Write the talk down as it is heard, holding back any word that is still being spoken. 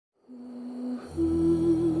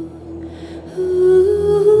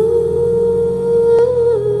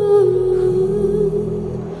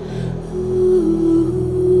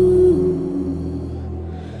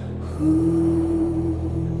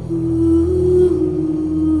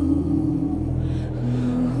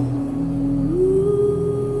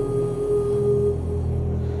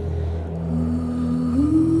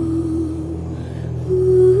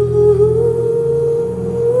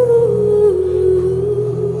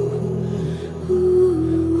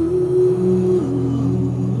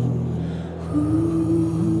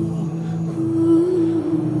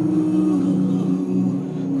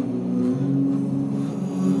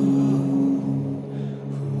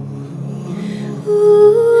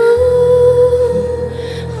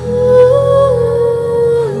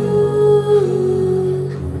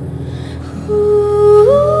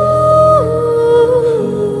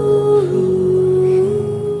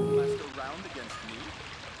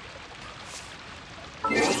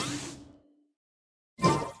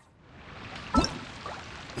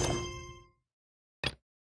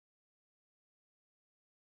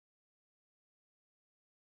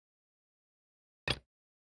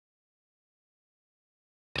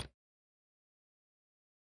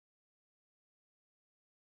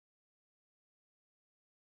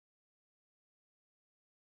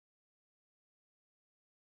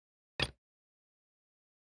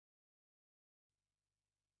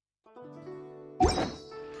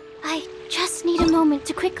just need a moment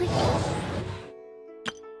to quickly...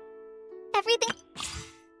 Everything...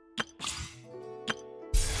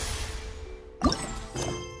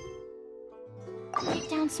 Write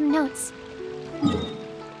down some notes.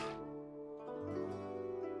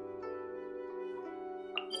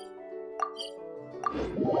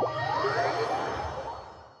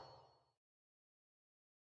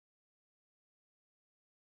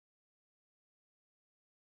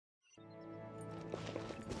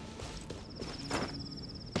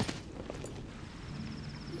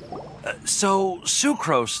 So,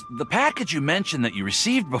 Sucrose, the package you mentioned that you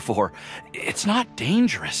received before, it's not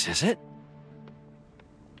dangerous, is it?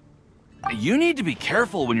 You need to be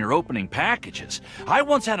careful when you're opening packages. I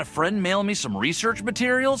once had a friend mail me some research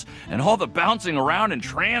materials, and all the bouncing around in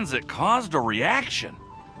transit caused a reaction.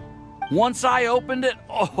 Once I opened it,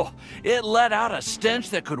 oh, it let out a stench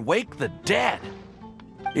that could wake the dead.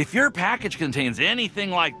 If your package contains anything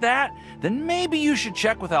like that, then maybe you should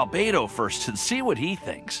check with Albedo first and see what he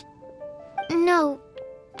thinks. No,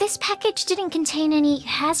 this package didn't contain any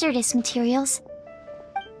hazardous materials.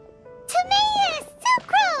 Timaeus!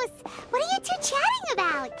 Sucrose! What are you two chatting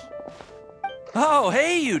about? Oh,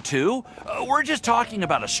 hey, you two. We're just talking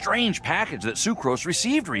about a strange package that Sucrose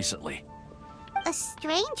received recently. A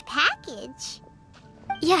strange package?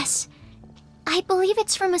 Yes. I believe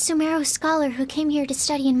it's from a Sumeru scholar who came here to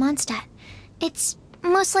study in Mondstadt. It's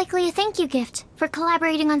most likely a thank you gift for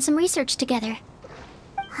collaborating on some research together.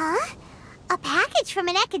 Huh? A package from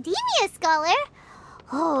an academia scholar?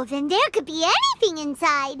 Oh, then there could be anything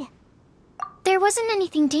inside. There wasn't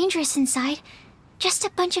anything dangerous inside, just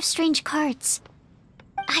a bunch of strange cards.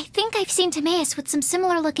 I think I've seen Timaeus with some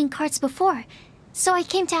similar-looking cards before, so I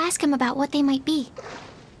came to ask him about what they might be.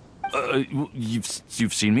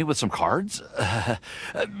 You've seen me with some cards?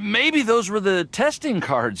 Maybe those were the testing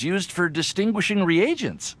cards used for distinguishing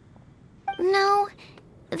reagents. No,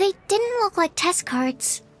 they didn't look like test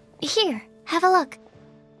cards. Here, have a look.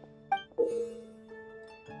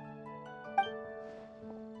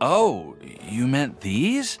 Oh, you meant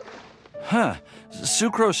these? Huh.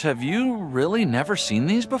 Sucrose, have you really never seen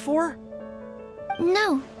these before?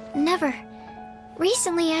 No, never.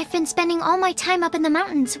 Recently, I've been spending all my time up in the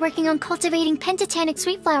mountains working on cultivating pentatonic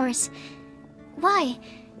sweet flowers. Why?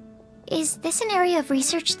 Is this an area of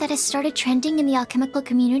research that has started trending in the alchemical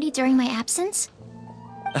community during my absence?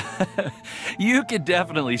 You could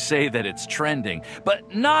definitely say that it's trending,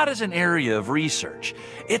 but not as an area of research.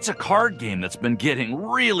 It's a card game that's been getting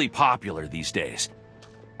really popular these days.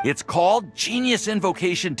 It's called Genius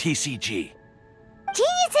Invocation TCG.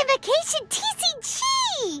 Genius Invokation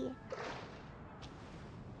TCG!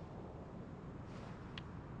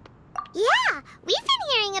 Yeah, we've been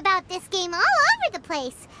hearing about this game all over the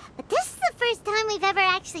place, but this is the first time we've ever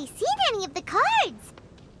actually seen any of the cards.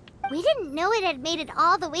 We didn't know it had made it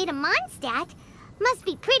all the way to Mondstadt. Must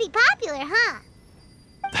be pretty popular, huh?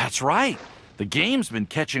 That's right. The game's been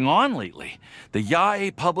catching on lately. The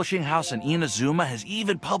Yae publishing house in Inazuma has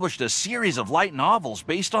even published a series of light novels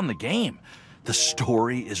based on the game. The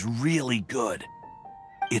story is really good.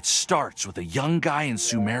 It starts with a young guy in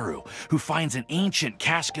Sumeru who finds an ancient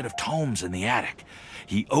casket of tomes in the attic.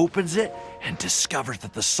 He opens it and discovers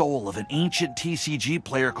that the soul of an ancient TCG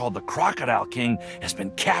player called the Crocodile King has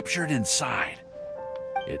been captured inside.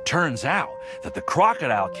 It turns out that the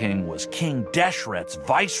Crocodile King was King Deshret's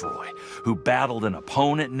viceroy, who battled an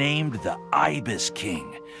opponent named the Ibis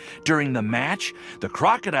King. During the match, the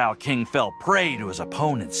Crocodile King fell prey to his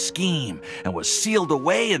opponent's scheme and was sealed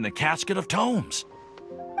away in the casket of tomes.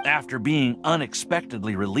 After being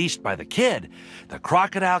unexpectedly released by the kid, the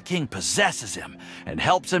Crocodile King possesses him and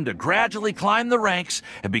helps him to gradually climb the ranks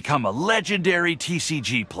and become a legendary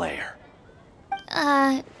TCG player.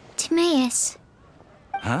 Timaeus.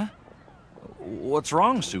 Huh? What's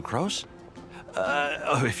wrong, Sucrose?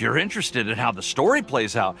 If you're interested in how the story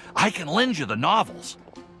plays out, I can lend you the novels.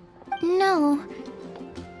 No.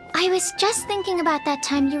 I was just thinking about that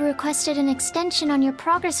time you requested an extension on your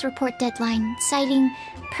progress report deadline, citing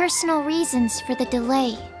personal reasons for the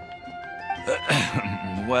delay.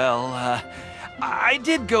 I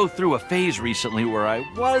did go through a phase recently where I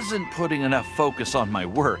wasn't putting enough focus on my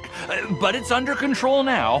work, but it's under control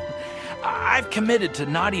now. I've committed to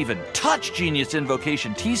not even touch Genius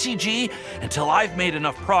Invocation TCG until I've made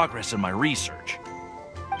enough progress in my research.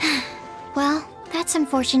 Well, that's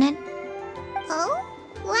unfortunate. Oh?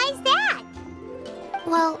 Why's that?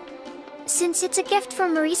 Well, since it's a gift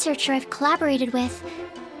from a researcher I've collaborated with,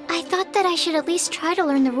 I thought that I should at least try to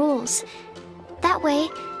learn the rules. That way,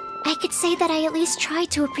 I could say that I at least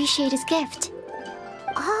tried to appreciate his gift.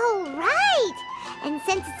 Oh, right! And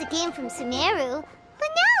since it's a game from Sumeru, who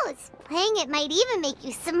knows? Playing it might even make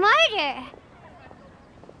you smarter.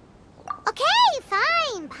 Okay,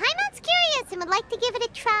 fine. Paimon's curious and would like to give it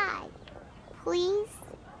a try. Please?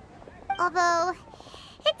 Although,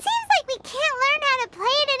 it seems like we can't learn how to play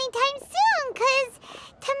it anytime soon, because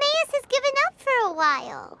Timaeus has given up for a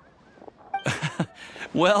while.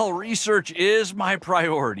 Well, research is my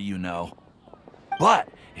priority, you know. But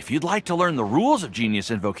if you'd like to learn the rules of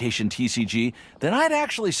Genius Invocation TCG, then I'd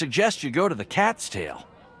actually suggest you go to the Cat's Tail.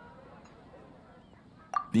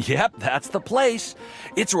 Yep, that's the place.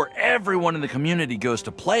 It's where everyone in the community goes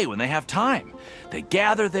to play when they have time. They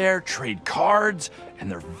gather there, trade cards,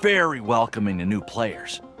 and they're very welcoming to new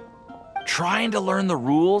players. Trying to learn the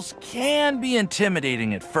rules can be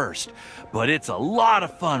intimidating at first, but it's a lot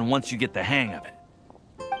of fun once you get the hang of it.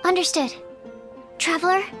 Understood.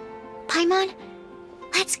 Traveler, Paimon,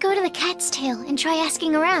 let's go to the Cat's Tail and try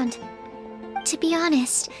asking around. To be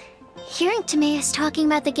honest, hearing Timaeus talking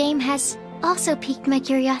about the game has also piqued my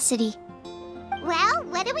curiosity. Well,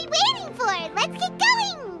 what are we waiting for? Let's get going!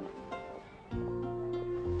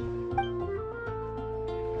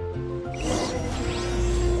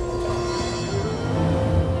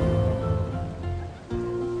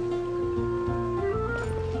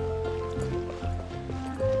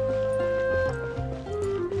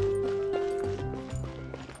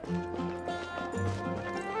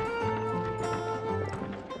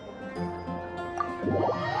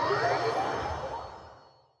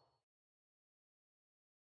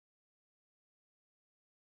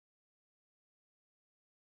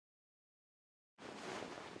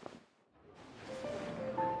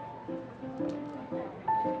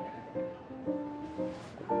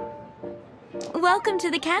 Welcome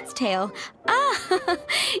to the Cat's Tail. Ah,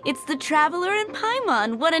 it's the Traveler and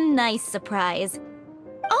Paimon. What a nice surprise.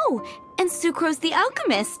 Oh, and Sucrose the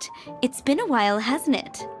Alchemist. It's been a while, hasn't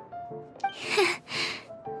it?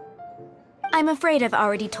 I'm afraid I've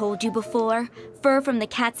already told you before. Fur from the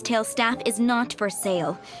Cat's Tail staff is not for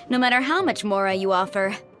sale, no matter how much Mora you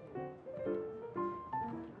offer.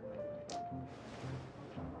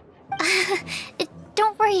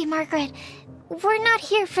 Don't worry, Margaret. We're not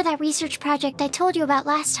here for that research project I told you about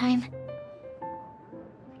last time.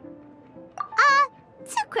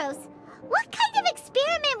 Sucrose, what kind of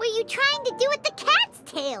experiment were you trying to do with the cat's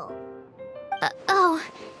tail?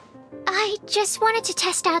 I just wanted to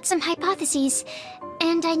test out some hypotheses,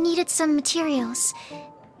 and I needed some materials.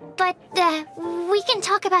 But, we can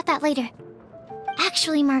talk about that later.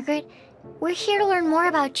 Actually, Margaret, we're here to learn more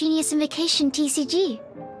about Genius Invocation TCG.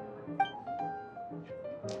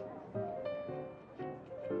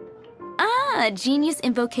 Ah, Genius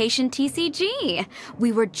Invocation TCG.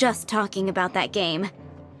 We were just talking about that game.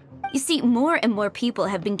 You see, more and more people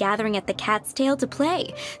have been gathering at the Cat's Tail to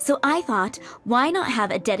play, so I thought, why not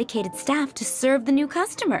have a dedicated staff to serve the new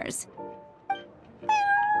customers?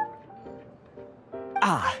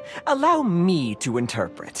 Allow me to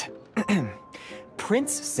interpret.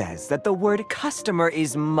 Prince says that the word customer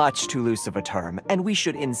is much too loose of a term, and we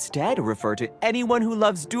should instead refer to anyone who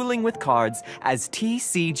loves dueling with cards as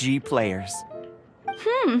TCG players.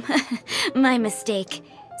 My mistake.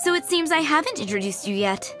 So it seems I haven't introduced you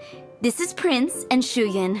yet. This is Prince and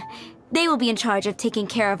Shuyan. They will be in charge of taking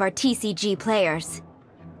care of our TCG players.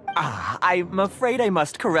 I'm afraid I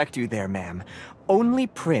must correct you there, ma'am. Only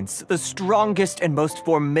Prince, the strongest and most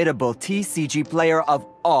formidable TCG player of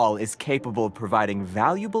all, is capable of providing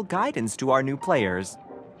valuable guidance to our new players.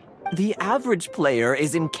 The average player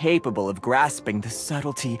is incapable of grasping the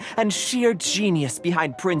subtlety and sheer genius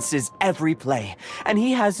behind Prince's every play, and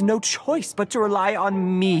he has no choice but to rely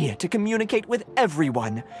on me to communicate with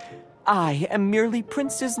everyone. I am merely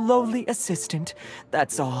Prince's lowly assistant,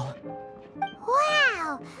 that's all.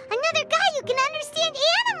 Wow! Another guy who can understand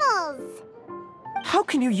animals! How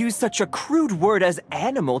can you use such a crude word as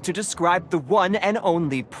animal to describe the one and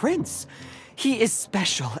only Prince? He is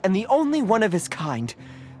special and the only one of his kind.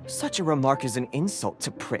 Such a remark is an insult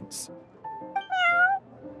to Prince.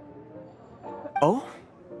 Oh?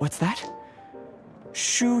 What's that?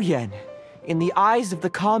 Shuyan. In the eyes of the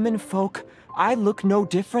common folk, I look no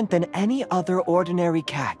different than any other ordinary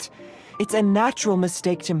cat. It's a natural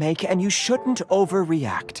mistake to make, and you shouldn't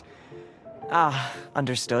overreact.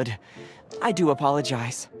 Understood. I do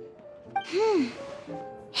apologize.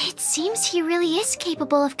 It seems he really is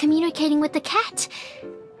capable of communicating with the cat.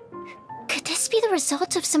 Could this be the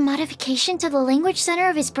result of some modification to the language center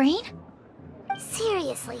of his brain?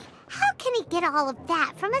 Seriously, how can he get all of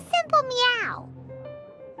that from a simple meow?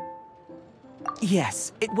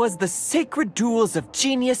 Yes, it was the sacred duels of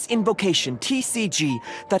Genius Invocation, TCG,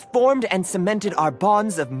 that formed and cemented our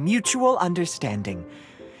bonds of mutual understanding.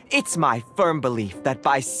 It's my firm belief that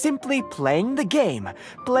by simply playing the game,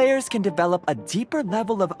 players can develop a deeper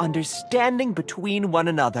level of understanding between one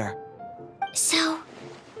another. So,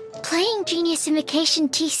 playing Genius Invocation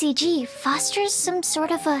TCG fosters some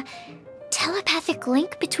sort of a telepathic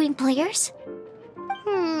link between players?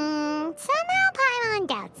 Somehow Paimon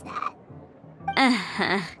doubts that.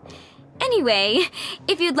 Uh-huh. Anyway,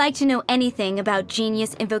 if you'd like to know anything about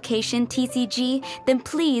Genius Invocation TCG, then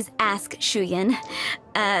please ask Shuyan,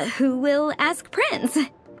 who will ask Prince.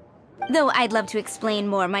 Though I'd love to explain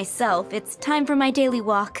more myself, it's time for my daily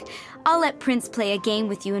walk. I'll let Prince play a game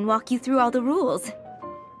with you and walk you through all the rules.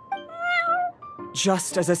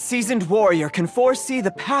 Just as a seasoned warrior can foresee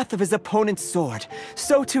the path of his opponent's sword,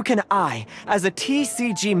 so too can I, as a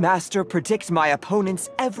TCG master, predict my opponent's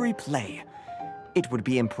every play. It would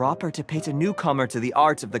be improper to pit a newcomer to the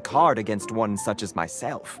art of the card against one such as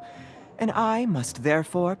myself, and I must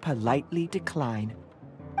therefore politely decline.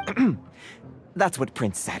 That's what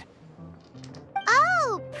Prince said.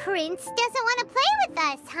 Oh, Prince doesn't want to play with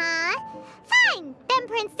us, huh? Fine, then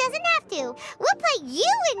Prince doesn't have to. We'll play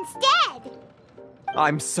you instead.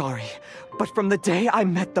 I'm sorry, but from the day I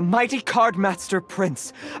met the mighty cardmaster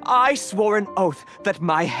Prince, I swore an oath that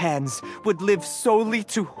my hands would live solely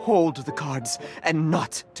to hold the cards and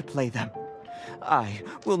not to play them. I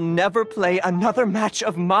will never play another match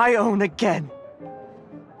of my own again.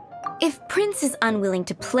 If Prince is unwilling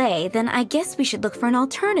to play, then I guess we should look for an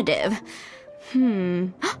alternative.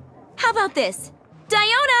 How about this?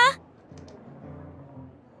 Diona!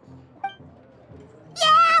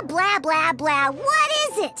 Yeah, blah, blah, blah. What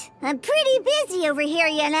is it? I'm pretty busy over here,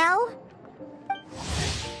 you know.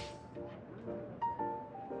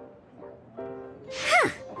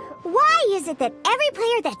 Why is it that every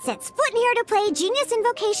player that sets foot in here to play Genius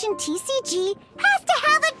Invocation TCG has to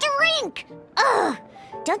have a drink? Ugh!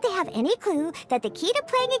 Don't they have any clue that the key to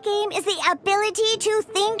playing a game is the ability to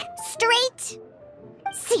think straight?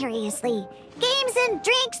 Seriously, games and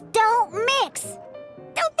drinks don't mix.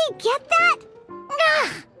 Don't they get that?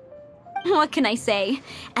 Ugh! What can I say?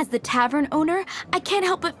 As the tavern owner, I can't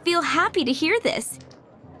help but feel happy to hear this.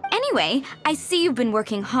 Anyway, I see you've been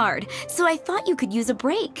working hard, so I thought you could use a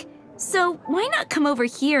break. So why not come over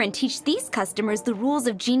here and teach these customers the rules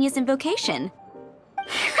of Genius Invocation?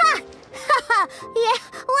 Ha! Yeah,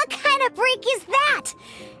 what kind of break is that?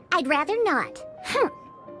 I'd rather not.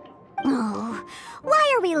 Oh,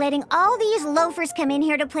 why are we letting all these loafers come in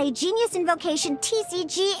here to play Genius Invocation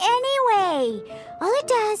TCG anyway? All it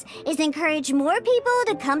does is encourage more people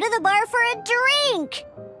to come to the bar for a drink.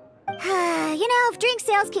 You know, if drink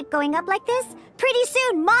sales keep going up like this, pretty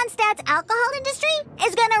soon Mondstadt's alcohol industry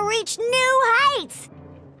is gonna reach new heights.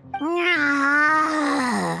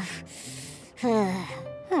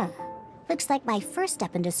 Looks like my first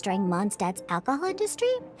step in destroying Mondstadt's alcohol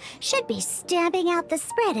industry should be stamping out the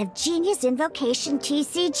spread of Genius Invocation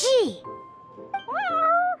TCG.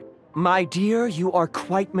 My dear, you are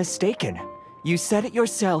quite mistaken. You said it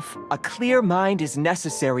yourself, a clear mind is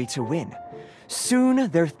necessary to win. Soon,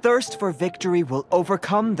 their thirst for victory will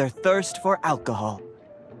overcome their thirst for alcohol.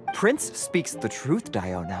 Prince speaks the truth,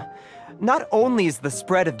 Diona. Not only is the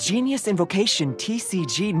spread of Genius Invocation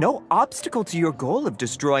TCG no obstacle to your goal of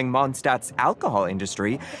destroying Mondstadt's alcohol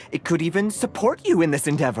industry, it could even support you in this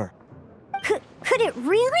endeavor. Could it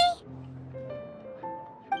really?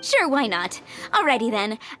 Sure, why not? Alrighty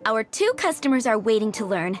then, our 2 customers are waiting to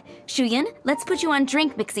learn. Shuyan, let's put you on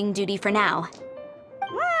drink mixing duty for now.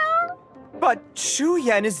 But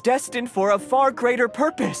Shuyan is destined for a far greater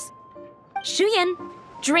purpose. Shuyan,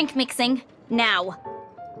 drink mixing, now.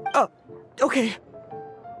 Okay.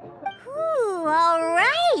 Ooh, all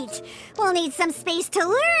right. We'll need some space to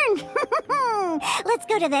learn. Let's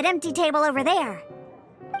go to that empty table over there.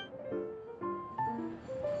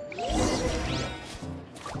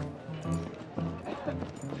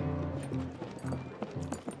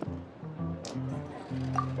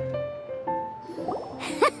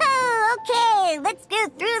 Okay, let's go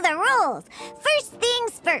through the rules. First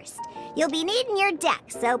things first. You'll be needing your deck,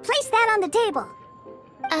 so place that on the table.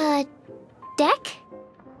 Deck?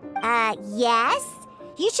 Yes.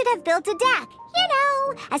 You should have built a deck. You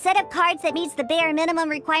know, a set of cards that meets the bare minimum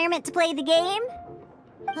requirement to play the game.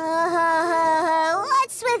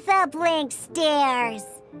 What's with the blank stares?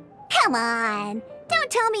 Come on.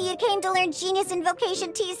 Don't tell me you came to learn Genius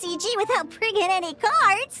Invocation TCG without bringing any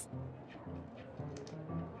cards.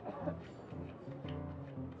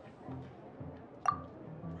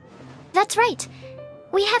 That's right.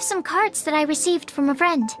 We have some cards that I received from a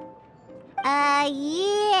friend.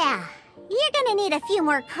 Yeah. You're gonna need a few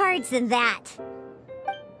more cards than that.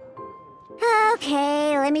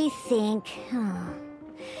 Okay, let me think.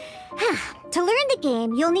 To learn the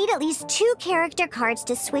game, you'll need at least 2 character cards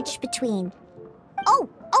to switch between. Oh,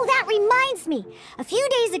 that reminds me! A few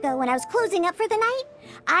days ago when I was closing up for the night,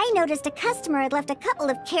 I noticed a customer had left a couple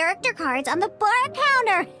of character cards on the bar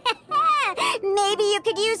counter. Maybe you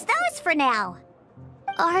could use those for now.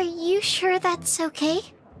 Are you sure that's okay?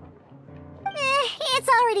 It's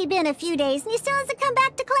already been a few days and he still hasn't come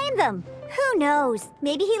back to claim them. Who knows?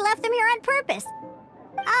 Maybe he left them here on purpose.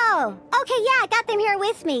 Oh, okay, yeah, I got them here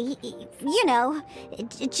with me. You know,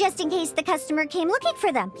 just in case the customer came looking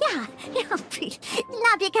for them. Yeah,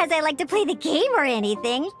 not because I like to play the game or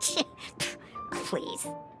anything. Please.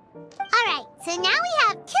 All right, so now we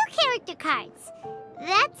have 2 character cards.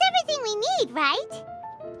 That's everything we need, right?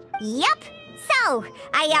 Yep. So,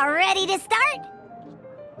 are you ready to start?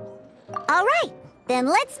 All right, then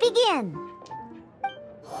let's begin.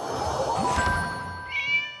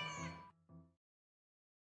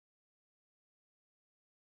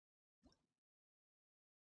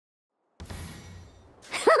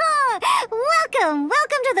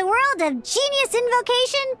 Welcome to the world of Genius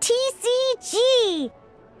Invocation TCG!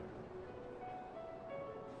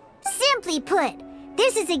 Simply put,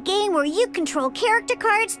 this is a game where you control character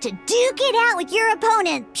cards to duke it out with your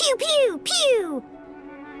opponent. Pew, pew, pew!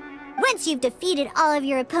 Once you've defeated all of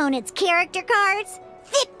your opponent's character cards,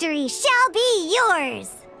 victory shall be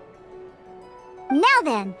yours! Now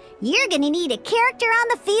then, you're gonna need a character on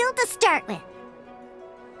the field to start with.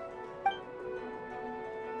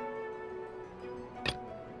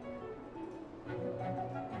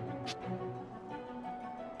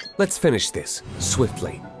 Let's finish this,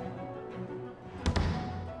 swiftly.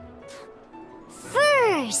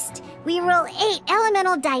 First, we roll 8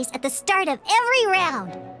 elemental dice at the start of every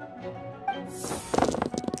round.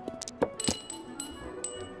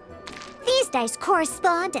 These dice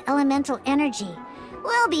correspond to elemental energy.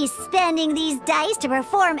 We'll be spending these dice to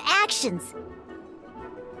perform actions.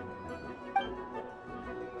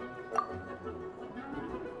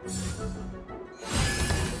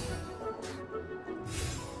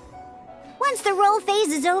 Once the roll phase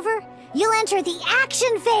is over, you'll enter the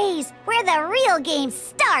action phase, where the real game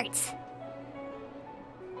starts.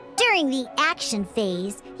 During the action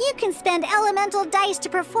phase, you can spend elemental dice to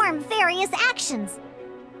perform various actions.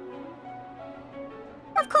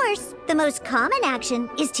 Of course, the most common action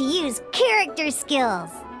is to use character skills.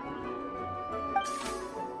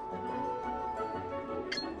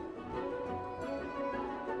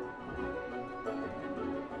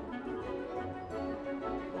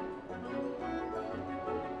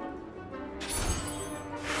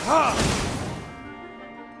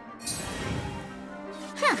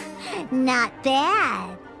 Not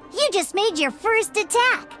bad. You just made your first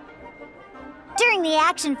attack. During the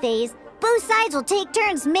action phase, both sides will take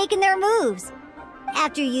turns making their moves.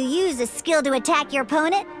 After you use a skill to attack your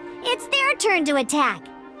opponent, it's their turn to attack.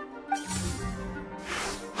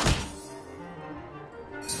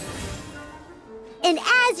 And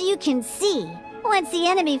as you can see, once the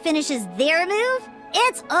enemy finishes their move,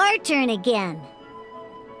 it's our turn again.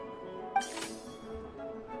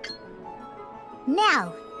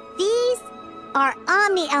 Now, these are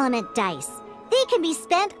Omni-Element dice. They can be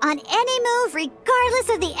spent on any move regardless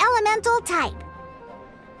of the elemental type.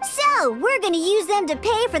 So, we're gonna use them to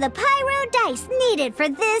pay for the pyro dice needed for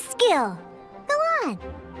this skill. Go on,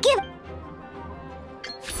 give...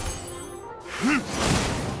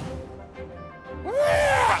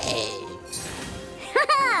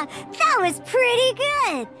 That was pretty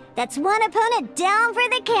good! That's one opponent down for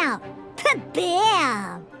the count.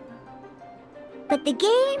 Bam! But the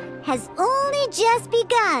game has only just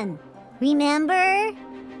begun. Remember?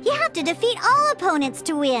 You have to defeat all opponents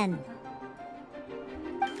to win.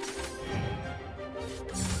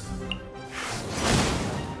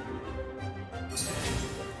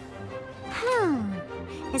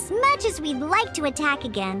 As much as we'd like to attack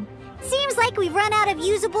again, seems like we've run out of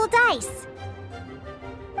usable dice.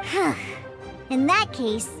 In that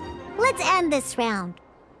case, let's end this round.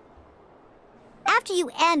 After you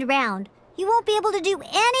end round, you won't be able to do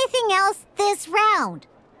anything else this round.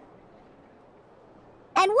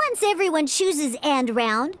 And once everyone chooses end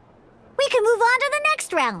round, we can move on to the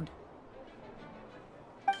next round.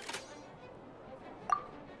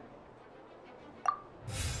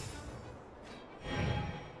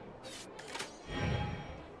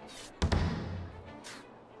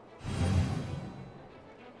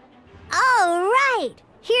 All right,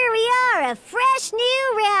 here we are, a fresh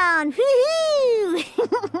new round.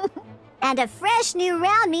 Woohoo! And a fresh new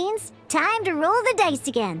round means time to roll the dice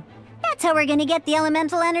again. That's how we're gonna get the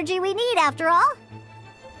elemental energy we need, after all.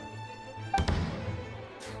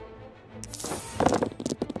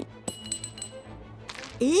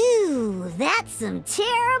 Ooh, that's some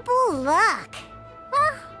terrible luck.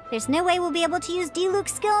 Well, there's no way we'll be able to use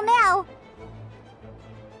Diluc's skill now.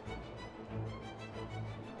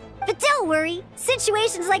 But don't worry,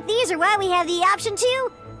 situations like these are why we have the option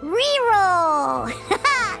to reroll!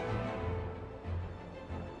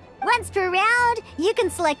 Once per round, you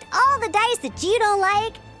can select all the dice that you don't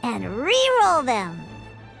like and reroll them.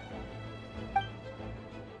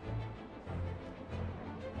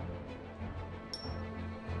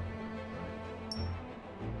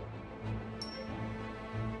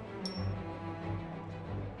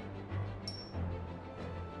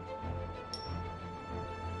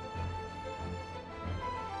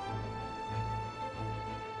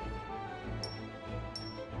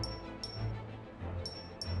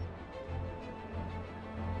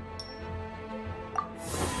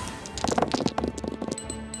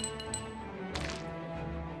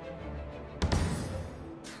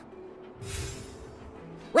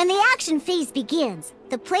 When the action phase begins,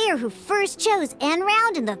 the player who first chose end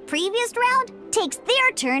round in the previous round takes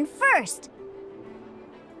their turn first.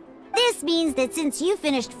 This means that since you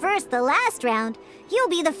finished first the last round, you'll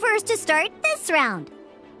be the first to start this round.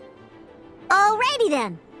 Alrighty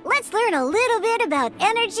then, let's learn a little bit about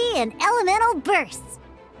energy and elemental bursts.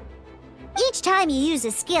 Each time you use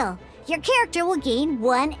a skill, your character will gain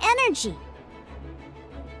 1 energy.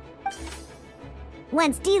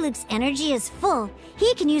 Once Diluc's energy is full,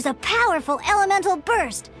 he can use a powerful elemental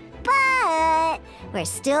burst, but we're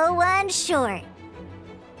still 1 short.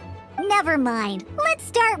 Never mind, let's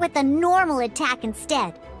start with a normal attack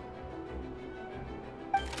instead.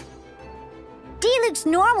 Diluc's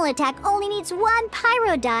normal attack only needs 1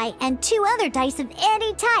 pyro die and 2 other dice of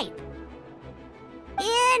any type.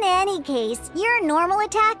 In any case, your normal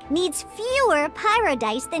attack needs fewer pyro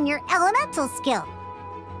dice than your elemental skill.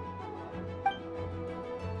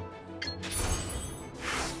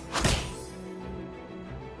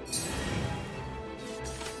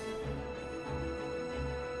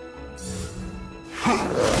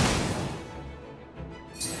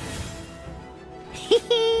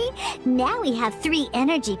 Now we have 3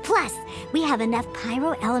 energy, plus we have enough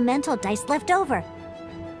pyro elemental dice left over.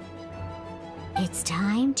 It's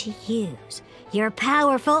time to use your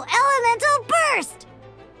powerful elemental burst!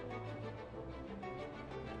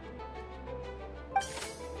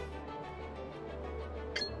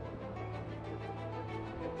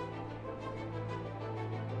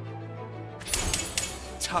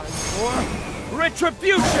 Time for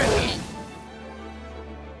retribution!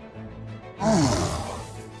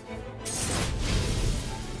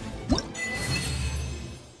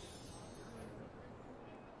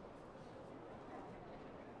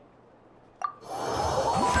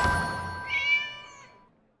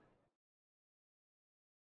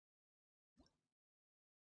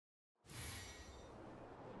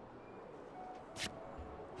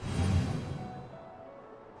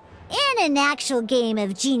 In an actual game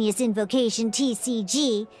of Genius Invocation TCG,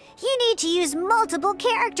 you need to use multiple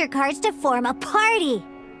character cards to form a party.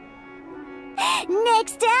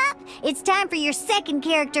 Next up, it's time for your second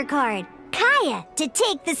character card, Kaya, to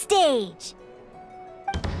take the stage.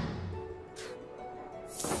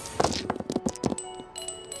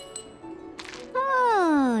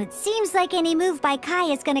 It seems like any move by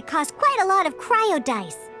Kaya is going to cost quite a lot of cryo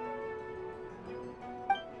dice.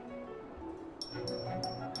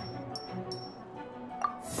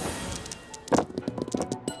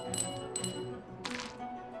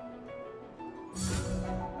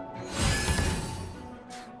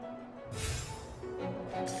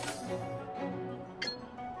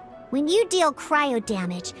 When you deal cryo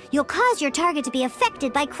damage, you'll cause your target to be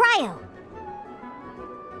affected by cryo.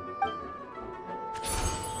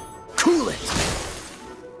 Cool it!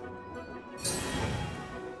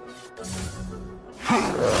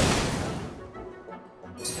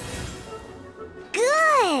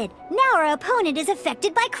 Good! Now our opponent is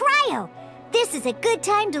affected by cryo. This is a good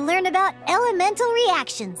time to learn about elemental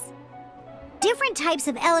reactions. Different types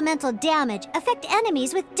of elemental damage affect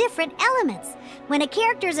enemies with different elements. When a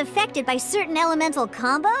character is affected by certain elemental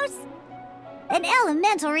combos, an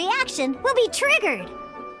elemental reaction will be triggered.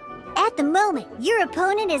 At the moment, your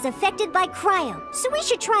opponent is affected by cryo, so we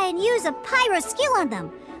should try and use a pyro skill on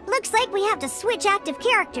them. Looks like we have to switch active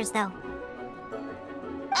characters, though.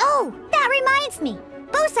 Oh, that reminds me.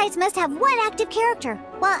 Both sides must have 1 active character,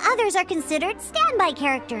 while others are considered standby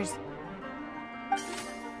characters.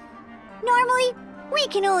 Normally, we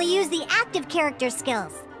can only use the active character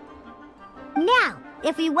skills. Now,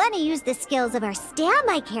 if we want to use the skills of our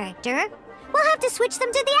standby character, we'll have to switch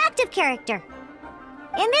them to the active character.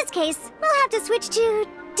 In this case, we'll have to switch to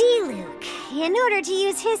Diluc in order to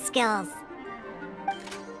use his skills.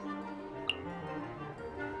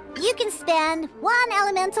 You can spend one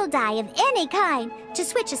elemental die of any kind to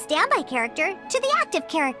switch a standby character to the active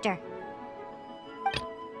character.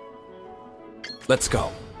 Let's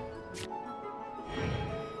go.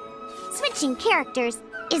 Switching characters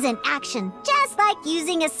is an action, just like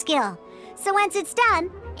using a skill. So once it's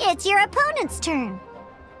done, it's your opponent's turn.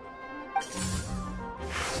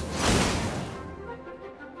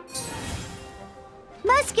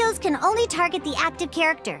 Most skills can only target the active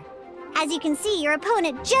character. As you can see, your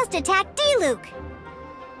opponent just attacked D-Luke.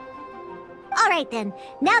 Alright then,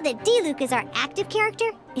 now that D-Luke is our active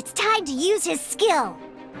character, it's time to use his skill.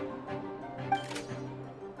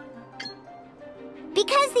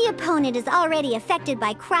 Because the opponent is already affected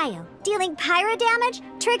by cryo, dealing pyro damage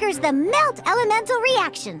triggers the Melt Elemental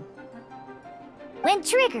reaction. When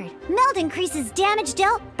triggered, Melt increases damage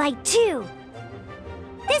dealt by 2.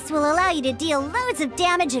 This will allow you to deal loads of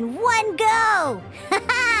damage in one go!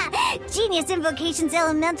 Genius Invocation's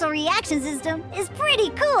elemental reaction system is pretty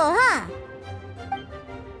cool, huh?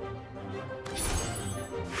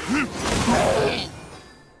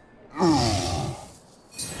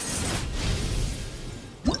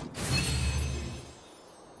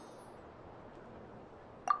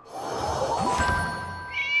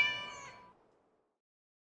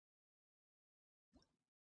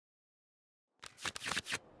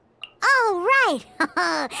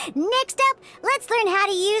 Next up, let's learn how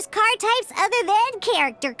to use card types other than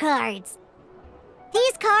character cards.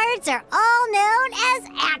 These cards are all known as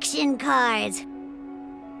action cards.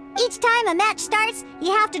 Each time a match starts,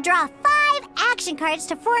 you have to draw 5 action cards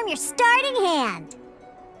to form your starting hand.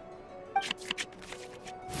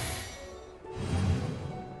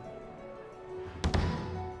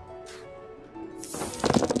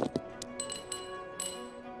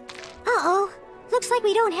 Uh-oh. Looks like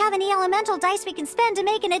we don't have any elemental dice we can spend to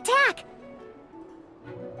make an attack.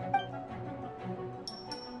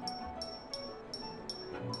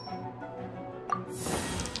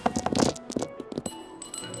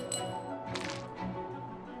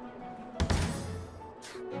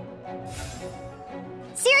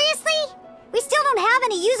 Seriously? We still don't have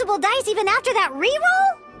any usable dice even after that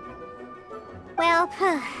reroll? Well,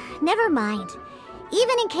 never mind.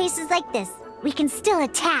 Even in cases like this, we can still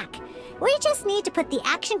attack. We just need to put the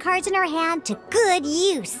action cards in our hand to good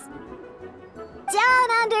use.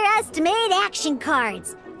 Don't underestimate action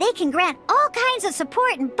cards. They can grant all kinds of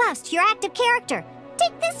support and buffs to your active character.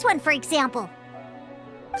 Take this one, for example.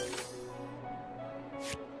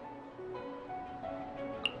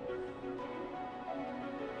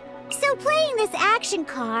 So playing this action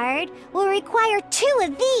card will require 2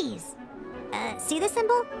 of these. See the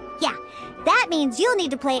symbol? Yeah, that means you'll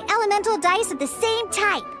need to play elemental dice of the same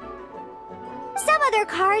type. Some other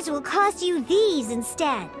cards will cost you these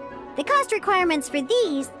instead. The cost requirements for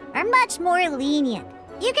these are much more lenient.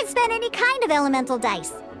 You can spend any kind of elemental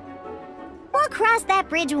dice. We'll cross that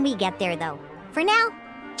bridge when we get there, though. For now,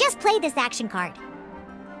 just play this action card.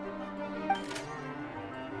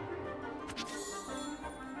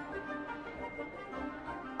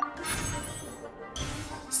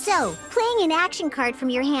 So, playing an action card from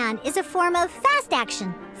your hand is a form of fast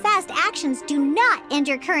action. Fast actions do not end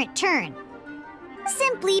your current turn.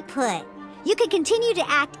 Simply put, you can continue to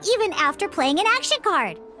act even after playing an action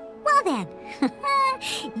card. Well then,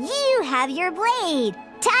 you have your blade.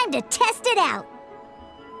 Time to test it out.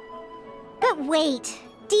 But wait,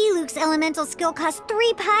 D-Luke's elemental skill costs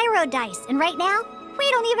 3 pyro dice, and right now,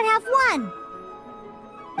 we don't even have 1.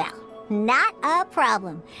 Well, not a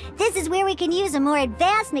problem. This is where we can use a more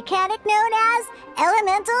advanced mechanic known as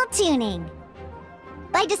elemental tuning.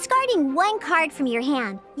 By discarding 1 card from your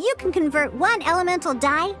hand, you can convert 1 elemental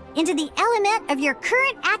die into the element of your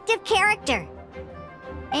current active character.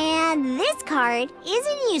 And this card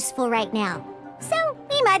isn't useful right now, so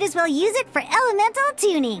we might as well use it for elemental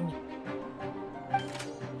tuning.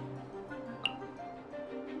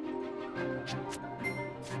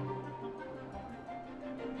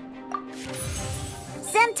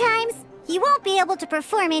 Sometimes you won't be able to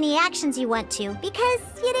perform any actions you want to because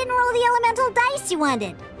you didn't roll the elemental dice you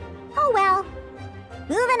wanted. Oh well.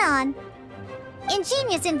 Moving on. In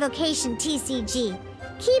Genius Invocation TCG,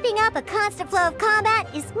 keeping up a constant flow of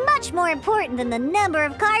combat is much more important than the number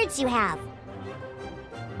of cards you have.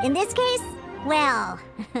 In this case, well,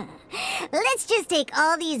 let's just take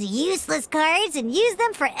all these useless cards and use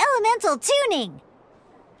them for elemental tuning.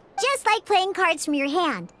 Just like playing cards from your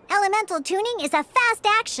hand, elemental tuning is a fast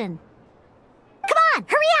action. Come on,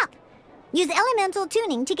 hurry up! Use elemental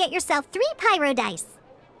tuning to get yourself 3 pyro dice.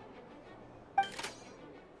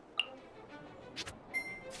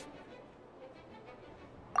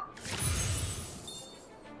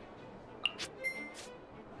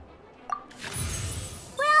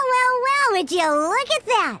 Would you look at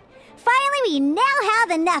that? Finally, we now have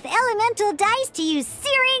enough elemental dice to use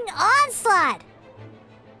Searing Onslaught!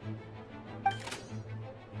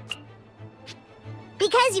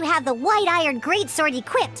 Because you have the White Iron Greatsword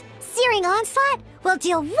equipped, Searing Onslaught will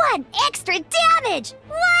deal 1 extra damage!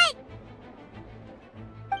 What?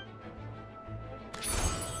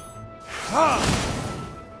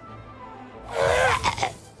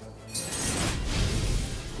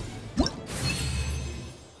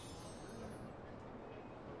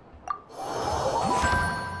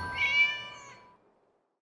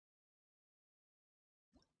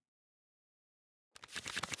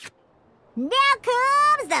 Now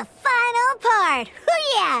comes the final part!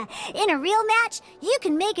 Hoo yeah! In a real match, you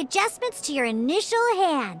can make adjustments to your initial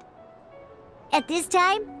hand. At this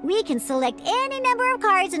time, we can select any number of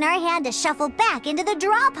cards in our hand to shuffle back into the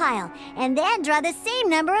draw pile, and then draw the same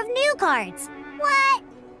number of new cards. What?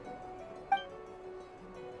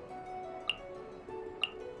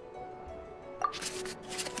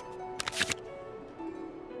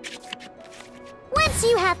 Once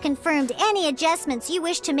you have confirmed any adjustments you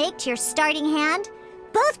wish to make to your starting hand,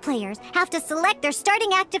 both players have to select their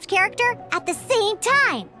starting active character at the same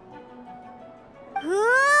time.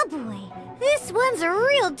 Oh boy, this one's a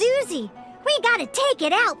real doozy. We gotta take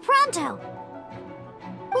it out pronto.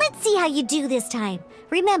 Let's see how you do this time.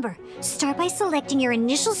 Remember, start by selecting your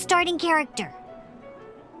initial starting character.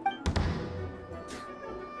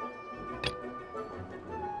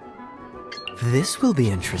 This will be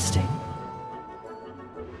interesting.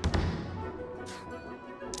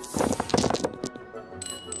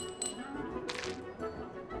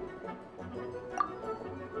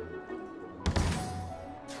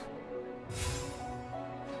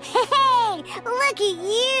 Hey, look at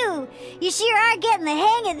you! You sure are getting the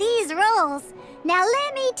hang of these rolls. Now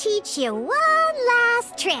let me teach you one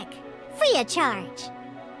last trick, free of charge.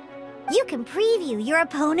 You can preview your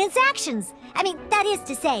opponent's actions. That is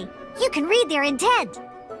to say, you can read their intent.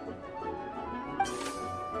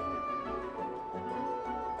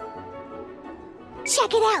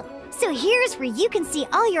 Check it out! So here's where you can see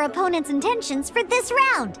all your opponent's intentions for this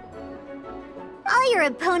round. All your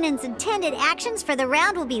opponent's intended actions for the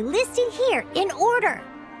round will be listed here in order.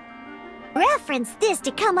 Reference this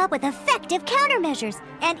to come up with effective countermeasures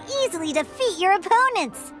and easily defeat your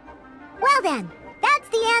opponents. Well then, that's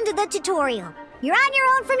the end of the tutorial. You're on your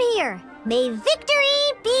own from here. May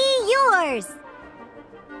victory be yours!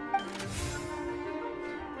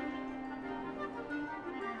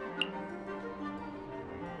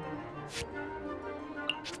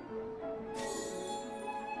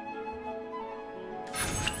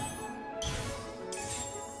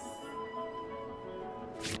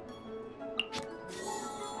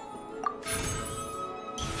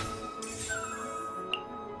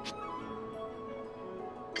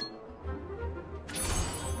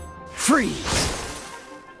 Freeze!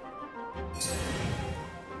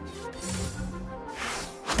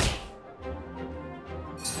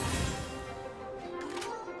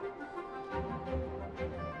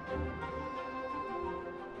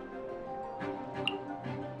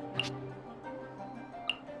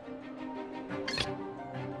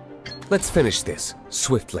 Let's finish this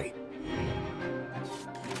swiftly.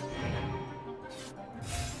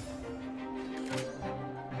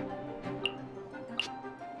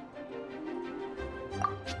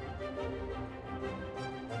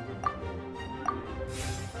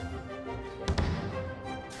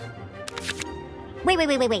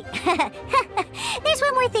 Wait. There's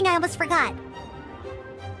one more thing I almost forgot.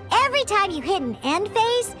 Every time you hit an end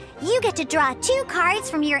phase, you get to draw 2 cards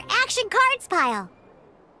from your action cards pile.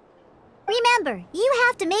 Remember, you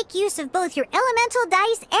have to make use of both your elemental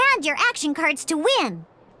dice and your action cards to win.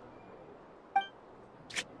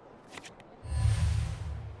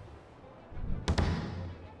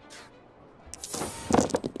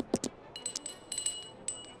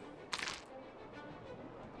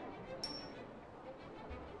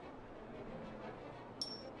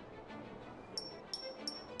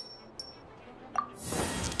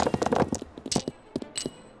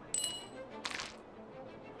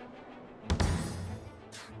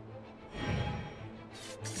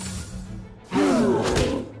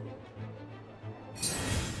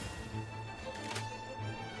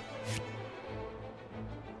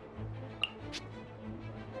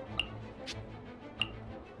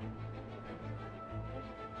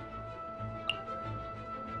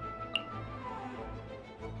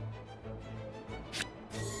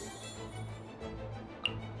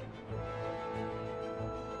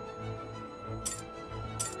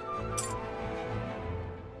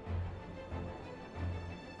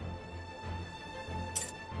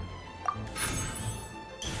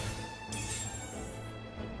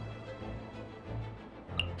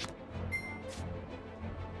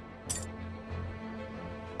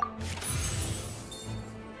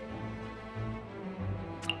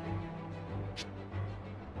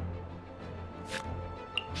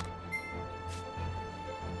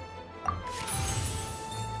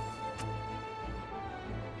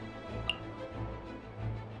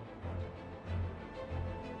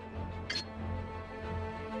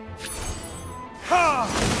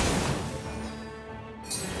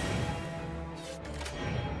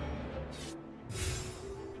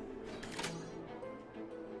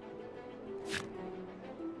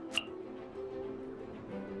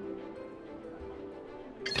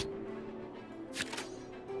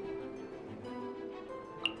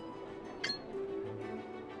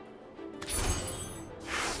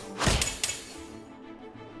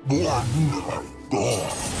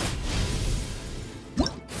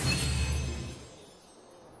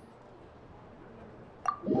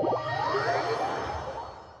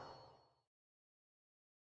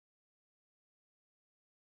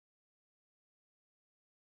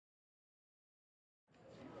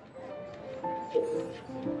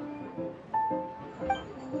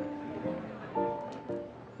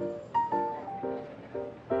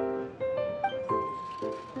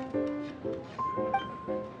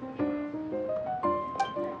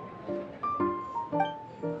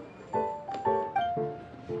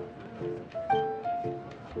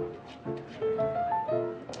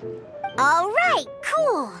 All right,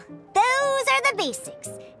 cool. Those are the basics.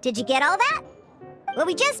 Did you get all that? What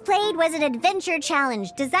we just played was an adventure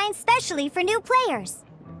challenge designed specially for new players.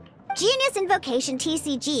 Genius Invocation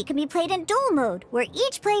TCG can be played in duel mode, where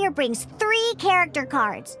each player brings 3 character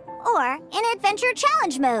cards, or in adventure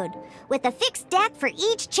challenge mode, with a fixed deck for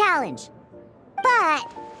each challenge.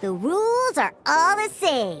 But the rules are all the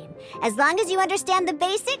same. As long as you understand the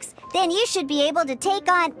basics, then you should be able to take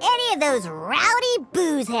on any of those rowdy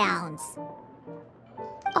booze hounds.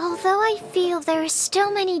 Although I feel there are still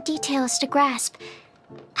many details to grasp,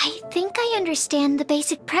 I think I understand the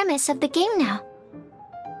basic premise of the game now.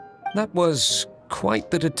 That was quite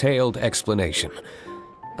the detailed explanation.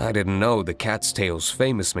 I didn't know the Cat's Tail's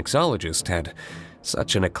famous mixologist had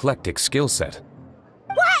such an eclectic skill set.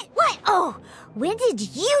 What? Oh, when did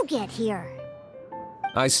you get here?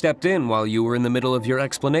 I stepped in while you were in the middle of your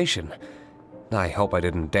explanation. I hope I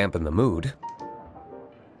didn't dampen the mood.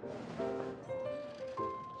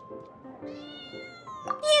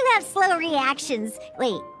 You have slow reactions.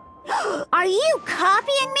 Wait, are you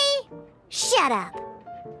copying me? Shut up.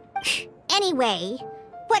 Anyway,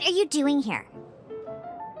 what are you doing here?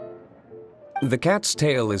 The Cat's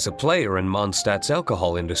Tail is a player in Mondstadt's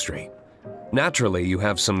alcohol industry. Naturally, you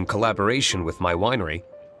have some collaboration with my winery.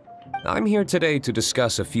 I'm here today to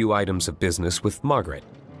discuss a few items of business with Margaret.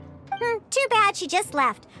 Too bad she just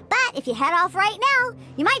left. But if you head off right now,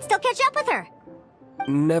 you might still catch up with her.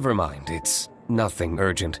 Never mind, it's nothing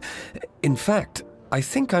urgent. In fact, I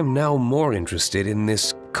think I'm now more interested in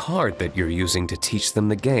this card that you're using to teach them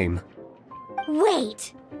the game.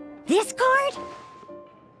 Wait, this card?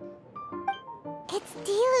 It's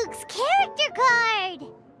Diluc's character card!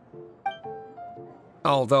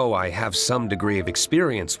 Although I have some degree of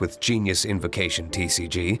experience with Genius Invocation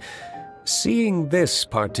TCG, seeing this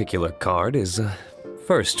particular card is a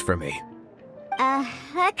first for me. A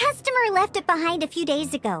customer left it behind a few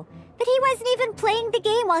days ago, but he wasn't even playing the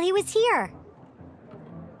game while he was here.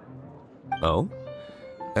 Oh?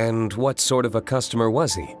 And what sort of a customer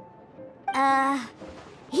was he?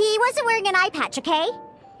 He wasn't wearing an eye patch, okay?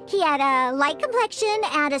 He had a light complexion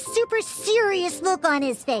and a super serious look on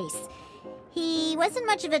his face. He wasn't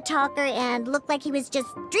much of a talker and looked like he was just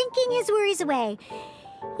drinking his worries away.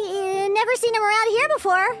 Never seen him around here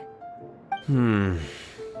before.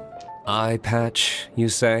 Eye patch, you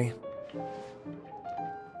say?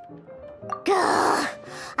 Gah!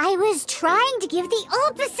 I was trying to give the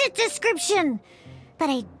opposite description, but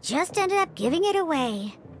I just ended up giving it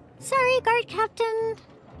away. Sorry, guard captain.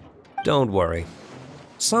 Don't worry.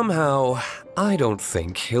 Somehow, I don't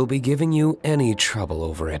think he'll be giving you any trouble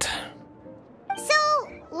over it. So,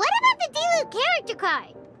 what about the Diluc character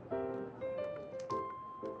card?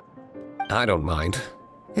 I don't mind.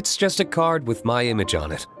 It's just a card with my image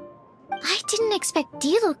on it. I didn't expect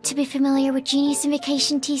Diluc to be familiar with Genius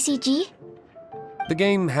Invocation TCG. The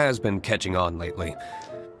game has been catching on lately.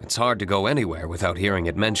 It's hard to go anywhere without hearing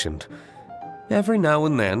it mentioned. Every now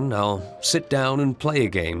and then, I'll sit down and play a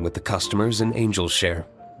game with the customers in Angel's Share.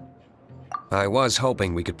 I was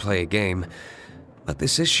hoping we could play a game, but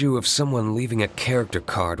this issue of someone leaving a character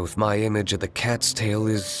card with my image at the Cat's Tail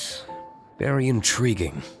is very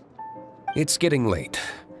intriguing. It's getting late,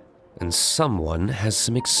 and someone has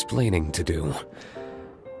some explaining to do.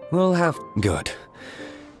 We'll have... Good.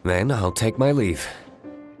 Then I'll take my leave.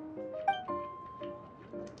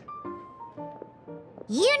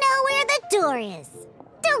 You know where the door is.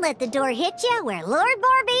 Don't let the door hit you where Lord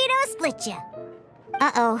Barbados split you.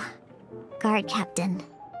 Uh-oh. Guard captain.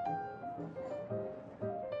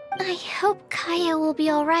 I hope Kaya will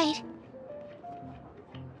be alright.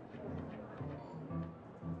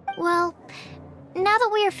 Well, now that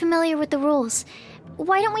we are familiar with the rules,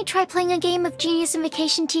 why don't we try playing a game of Genius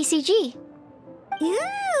Invocation TCG?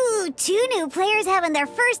 Ooh, 2 new players having their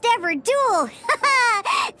first ever duel!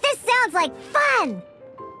 This sounds like fun!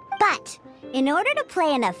 But, in order to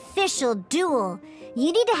play an official duel,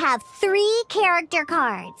 you need to have 3 character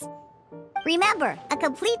cards. Remember, a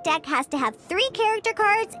complete deck has to have 3 character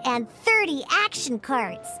cards and 30 action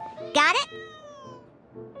cards. Got it?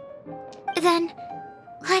 Then,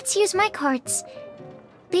 let's use my cards.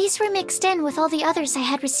 These were mixed in with all the others I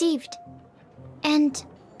had received. And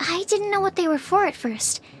I didn't know what they were for at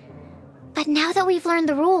first. But now that we've learned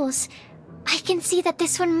the rules, I can see that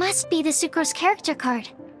this one must be the Sucrose character card.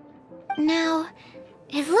 Now,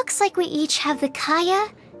 it looks like we each have the Kaya,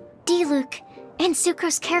 Diluc, and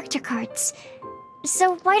Sucrose character cards.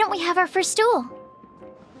 So why don't we have our first duel?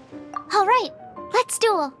 Alright, let's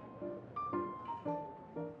duel!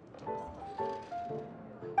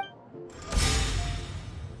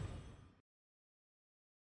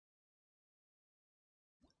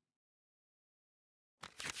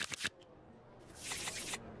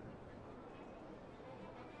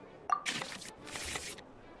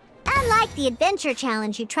 Unlike the adventure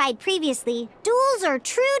challenge you tried previously, duels are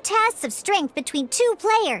true tests of strength between 2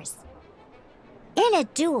 players. In a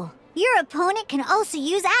duel, your opponent can also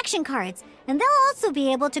use action cards, and they'll also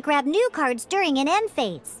be able to grab new cards during an end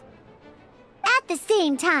phase. At the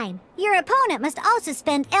same time, your opponent must also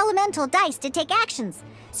spend elemental dice to take actions,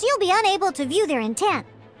 so you'll be unable to view their intent.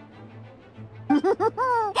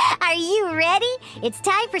 Are you ready? It's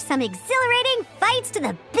time for some exhilarating fights to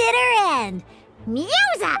the bitter end.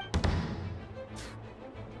 Musa!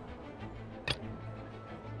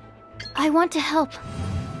 I want to help.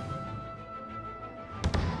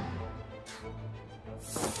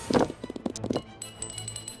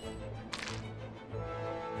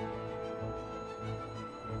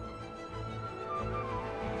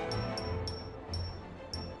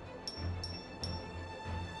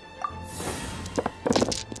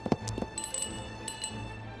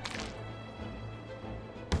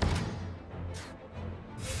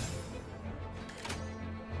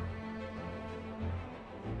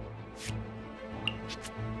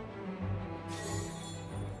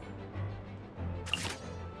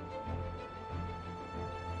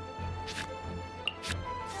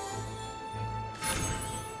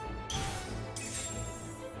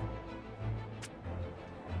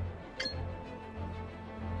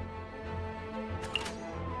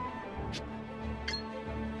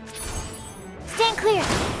 Stand clear.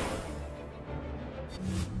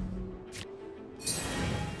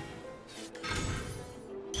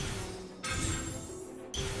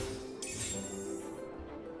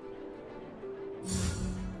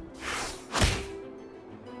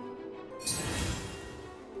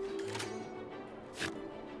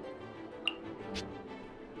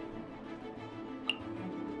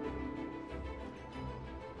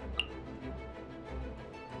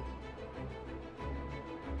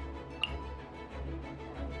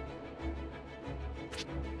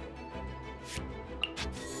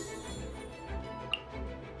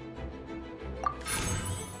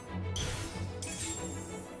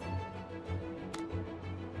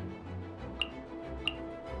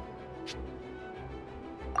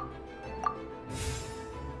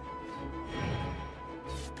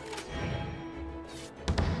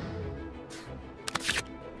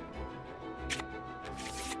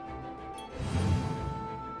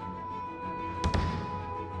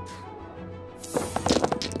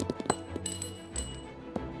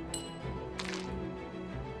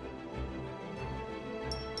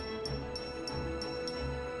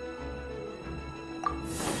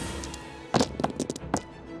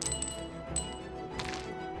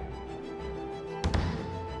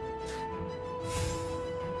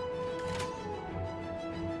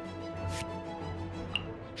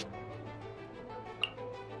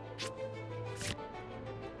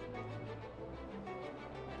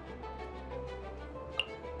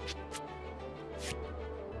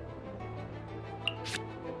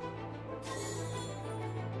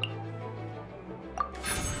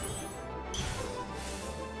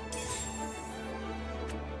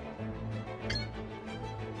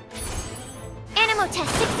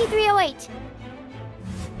 Test 6308.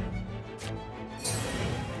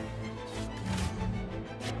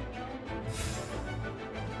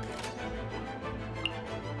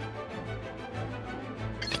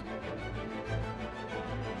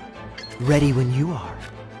 Ready when you are.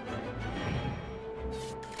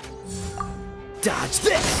 Dodge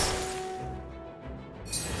this!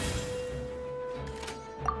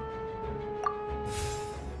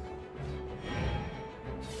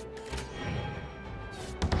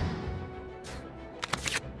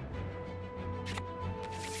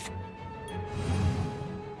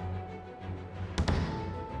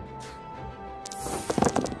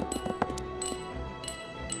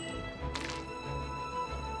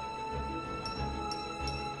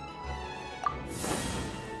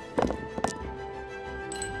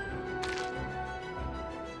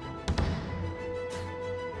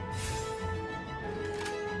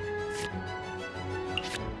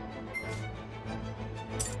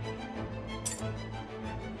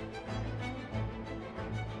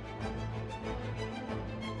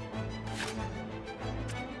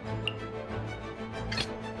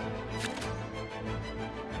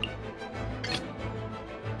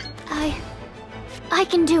 I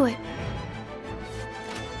can do it.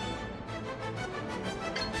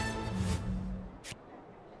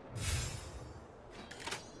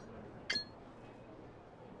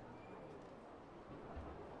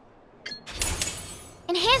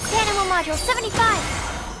 Enhanced Animal Module 75!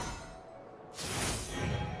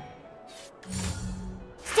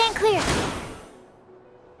 Stand clear!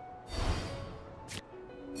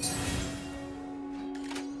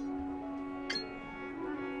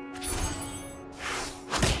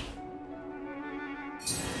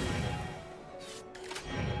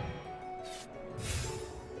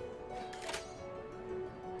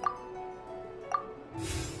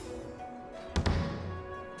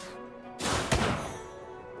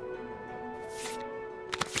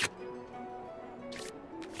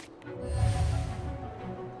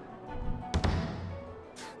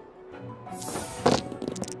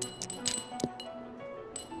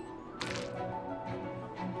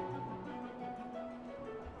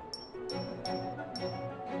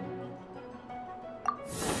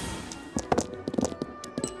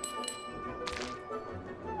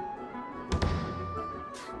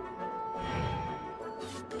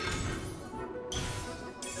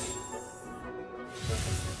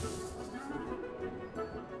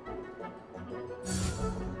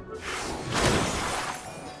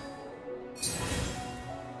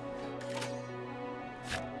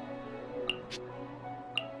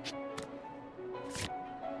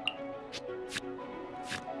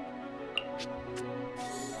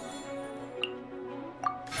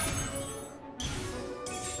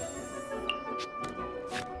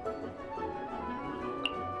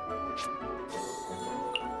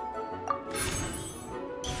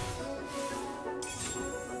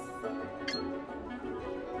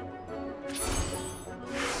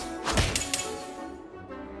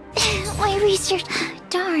 My research...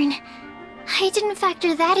 Darn. I didn't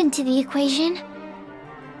factor that into the equation.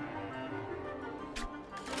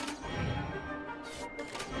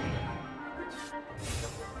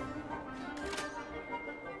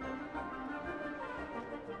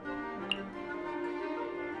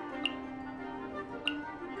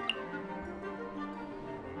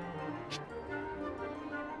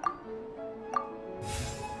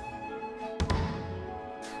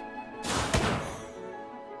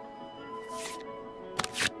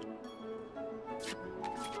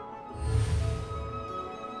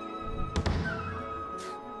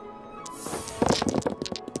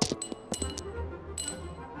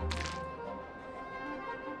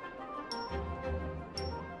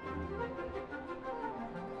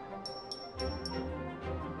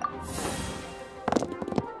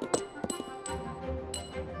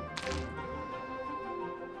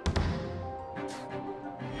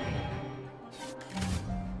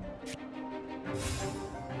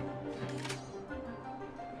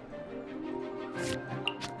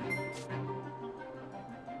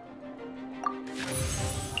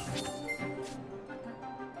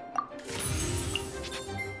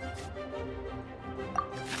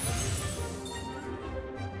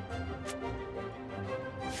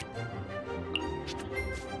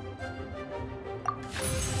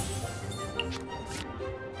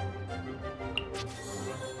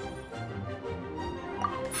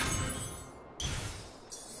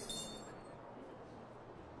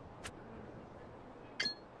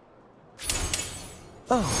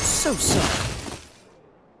 Oh, so sorry.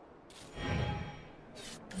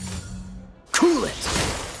 Cool it!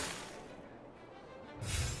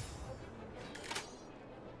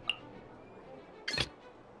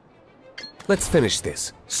 Let's finish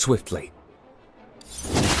this, swiftly.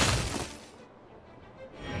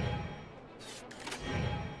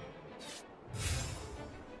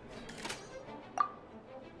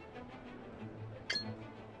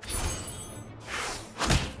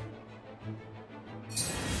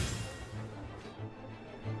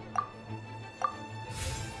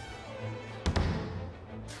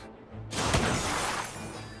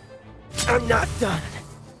 I'm not done.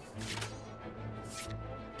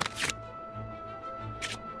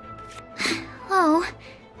 Oh,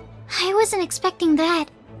 I wasn't expecting that.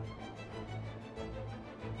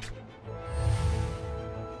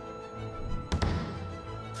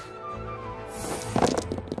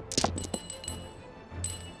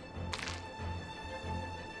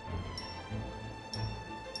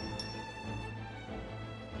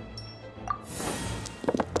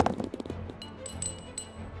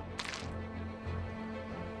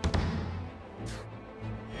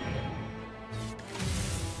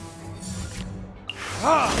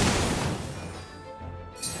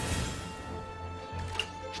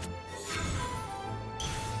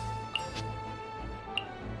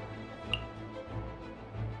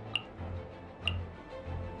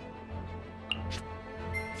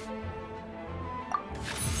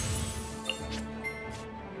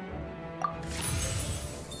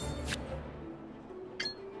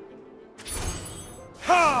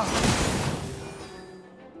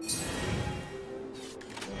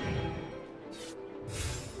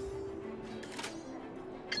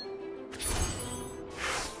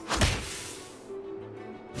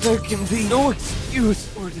 can be no excuse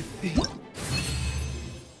for defeat.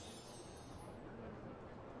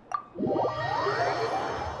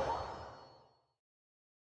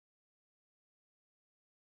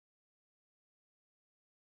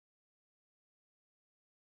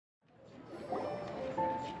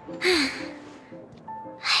 I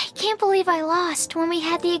can't believe I lost when we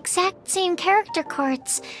had the exact same character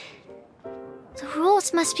cards. The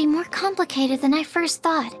rules must be more complicated than I first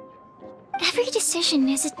thought. Every decision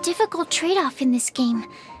is a difficult trade-off in this game.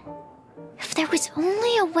 If there was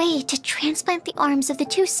only a way to transplant the arms of the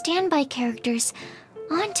two standby characters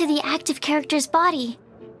onto the active character's body.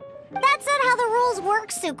 That's not how the rules work,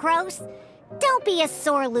 Sucrose. Don't be a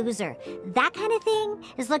sore loser. That kind of thing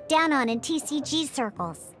is looked down on in TCG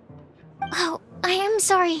circles. Oh, I am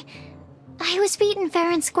sorry. I was beaten fair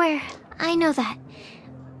and square. I know that.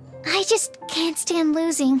 I just can't stand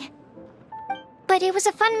losing. But it was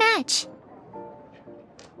a fun match.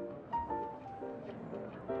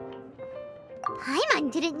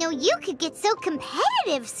 Paimon didn't know you could get so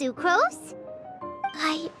competitive, Sucrose.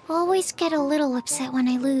 I always get a little upset when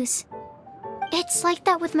I lose. It's like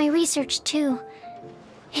that with my research, too.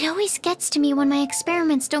 It always gets to me when my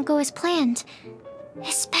experiments don't go as planned.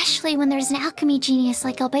 Especially when there's an alchemy genius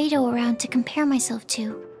like Albedo around to compare myself to.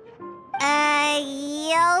 You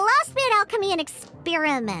lost me at alchemy and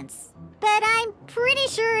experiments. But I'm pretty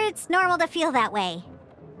sure it's normal to feel that way.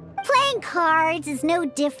 Playing cards is no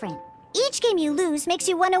different. Each game you lose makes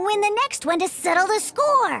you want to win the next one to settle the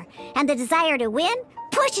score. And the desire to win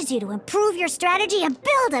pushes you to improve your strategy and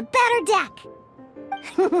build a better deck.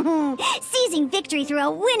 Seizing victory through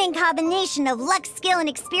a winning combination of luck, skill, and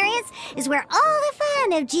experience is where all the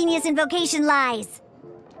fun of Genius Invocation lies.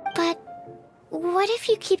 But what if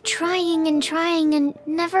you keep trying and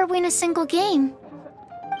never win a single game?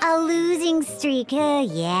 A losing streak,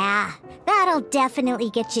 yeah. That'll definitely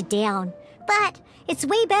get you down. But it's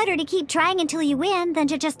way better to keep trying until you win than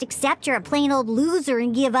to just accept you're a plain old loser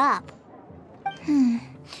and give up. You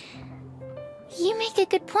make a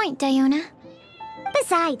good point, Diona.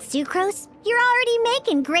 Besides, Sucrose, you're already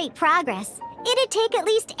making great progress. It'd take at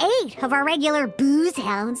least 8 of our regular booze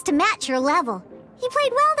hounds to match your level. You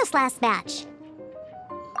played well this last match.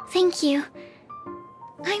 Thank you.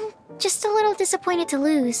 I'm just a little disappointed to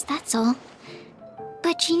lose, that's all.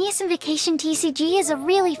 But Genius Invocation TCG is a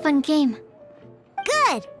really fun game.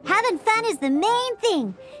 Good! Having fun is the main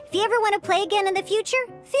thing. If you ever want to play again in the future,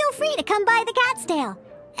 feel free to come by the Cat's Tail.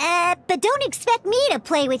 But don't expect me to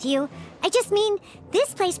play with you. I just mean,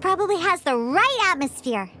 this place probably has the right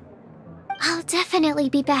atmosphere. I'll definitely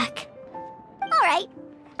be back. Alright.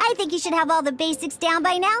 I think you should have all the basics down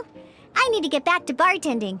by now. I need to get back to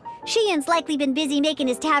bartending. Shiyan's likely been busy making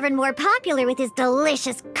his tavern more popular with his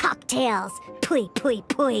delicious cocktails. Pui, pui,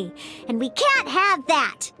 pui. And we can't have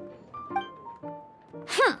that.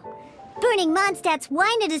 Burning Mondstadt's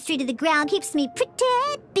wine industry to the ground keeps me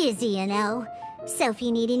pretty busy, you know. So if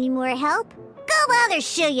you need any more help, go bother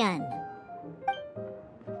Shiyan.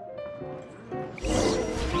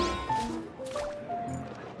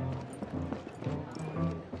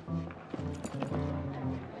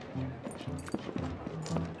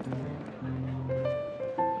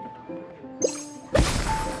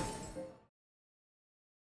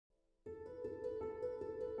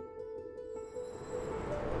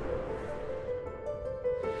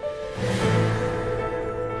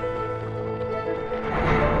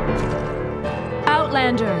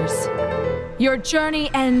 Outlanders, your journey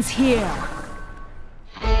ends here.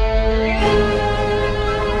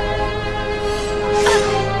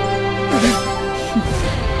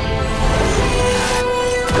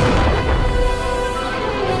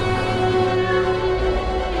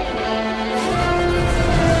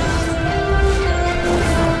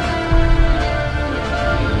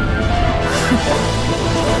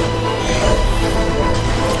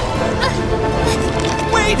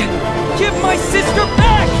 Wait! Give my sister